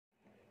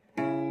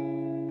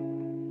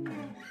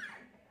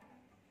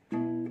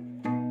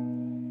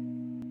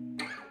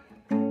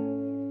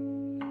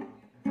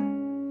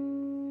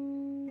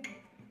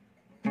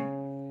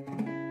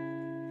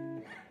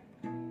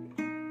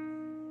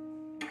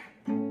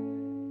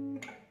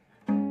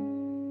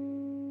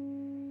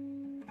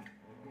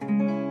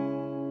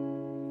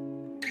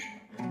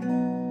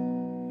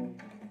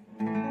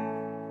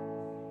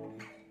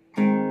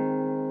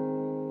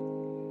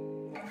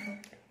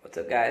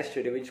guys,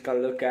 today we're just gonna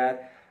look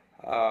at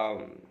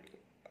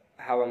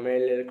Have a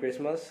Merry Little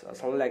Christmas or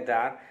something like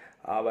that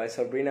by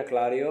Sabrina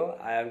Claudio.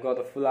 I have got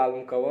the full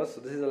album cover, so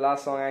this is the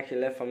last song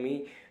actually left for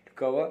me to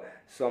cover,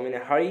 so I'm in a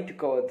hurry to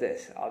cover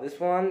this. This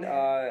one,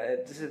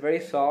 this is very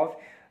soft.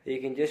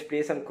 You can just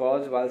play some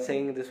chords while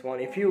singing this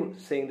one if you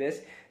sing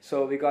this.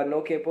 So we got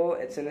no capo,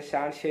 it's in a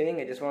sound shading.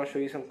 I just want to show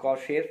you some chord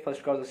shapes.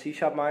 First chord is the C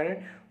sharp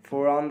minor,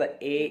 4 on the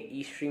A,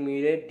 E string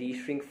muted, D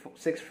string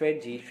 6th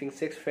fret, G string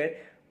 6th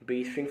fret,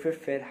 B string 5th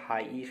fret,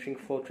 high E string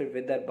 4th fret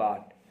with that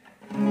bar.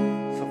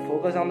 So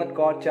focus on that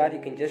chord chart.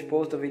 You can just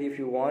pause the video if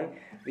you want.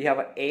 We have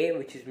an A,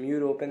 which is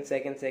mute open,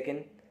 second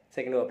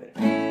open.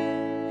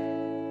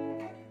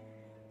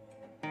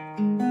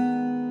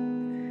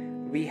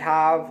 We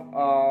have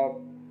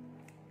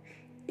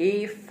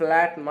A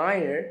flat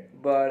minor,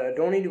 but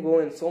don't need to go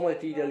in so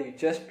much detail. You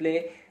just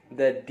play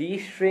the D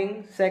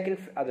string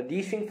the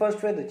D string 1st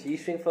fret, the G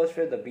string 1st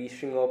fret, the B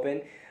string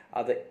open,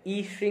 the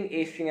E string,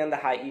 A string, and the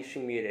high E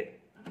string muted.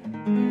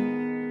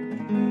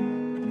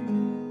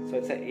 So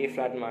it's an A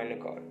flat minor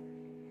chord.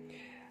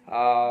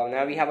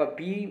 Now we have a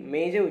B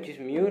major, which is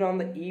mute on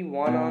the E,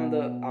 1 on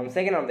the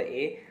second on the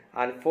A,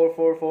 and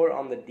 4/4/4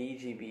 on the D,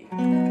 G, B.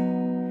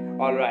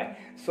 Alright,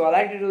 so I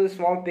like to do this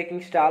small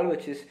picking style,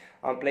 which is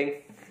I'm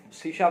playing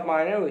C sharp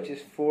minor, which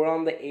is 4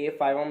 on the A,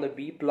 5 on the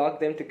B, plug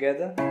them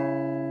together,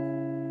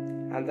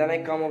 and then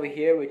I come over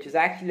here, which is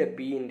actually a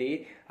B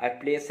indeed. I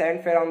play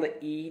 7th fret on the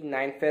E,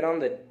 9th fret on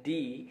the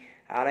D,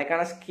 and I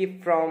kind of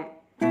skip from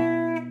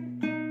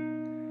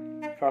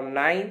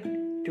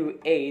 9 to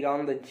 8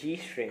 on the G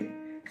string.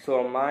 So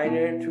a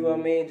minor to a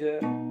major,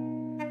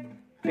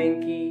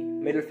 pinky,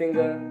 middle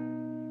finger,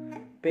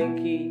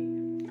 pinky,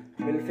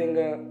 middle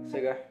finger,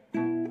 cigar.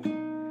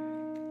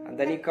 And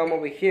then you come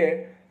over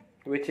here,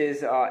 which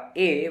is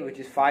A, which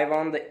is 5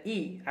 on the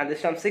E, and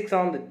this time 6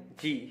 on the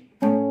G.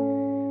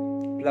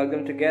 Plug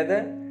them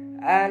together,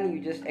 and you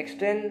just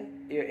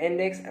extend your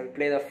index and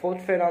play the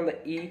 4th fret on the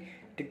E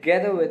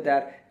together with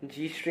that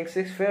G string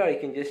 6th fret, or you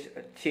can just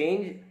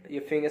change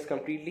your fingers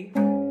completely.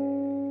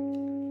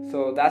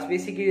 So that's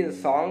basically the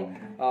song.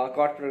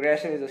 Chord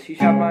progression is a C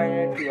sharp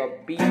minor to a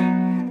B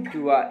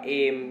to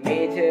a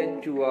major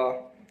to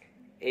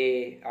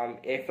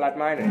A flat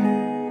minor,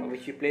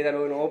 which you play that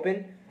on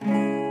open.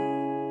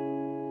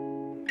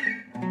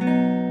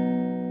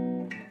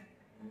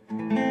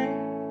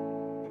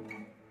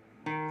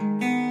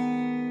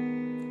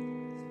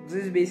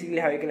 This is basically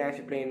how you can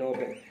actually play in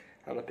open.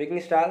 On the picking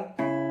style.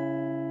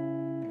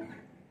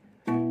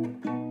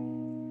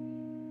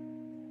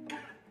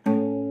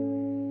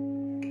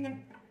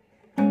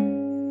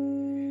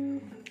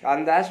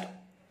 And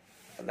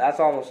that's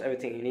almost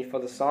everything you need for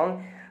the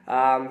song.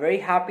 I'm very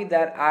happy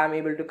that I'm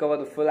able to cover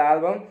the full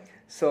album.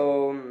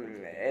 So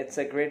it's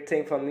a great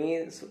thing for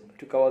me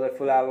to cover the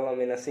full album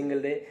in a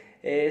single day.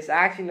 It's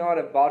actually not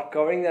about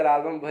covering that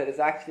album, but it's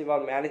actually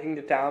about managing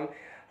the time,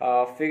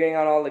 figuring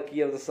out all the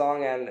key of the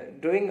song, and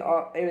doing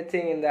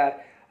everything in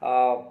that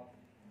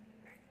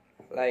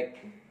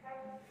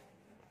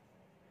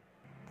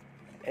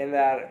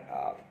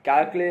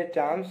calculated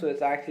time. So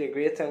it's actually a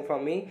great thing for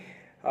me.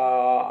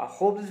 I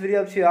hope this video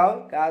helps you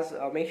out, guys.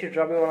 Make sure to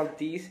drop me one of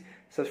these,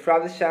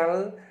 subscribe this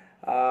channel,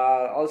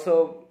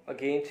 also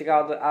again check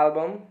out the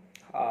album.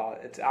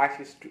 It's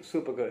actually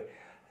super good.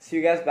 See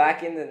you guys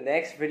back in the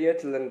next video.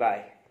 Till then,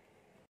 bye.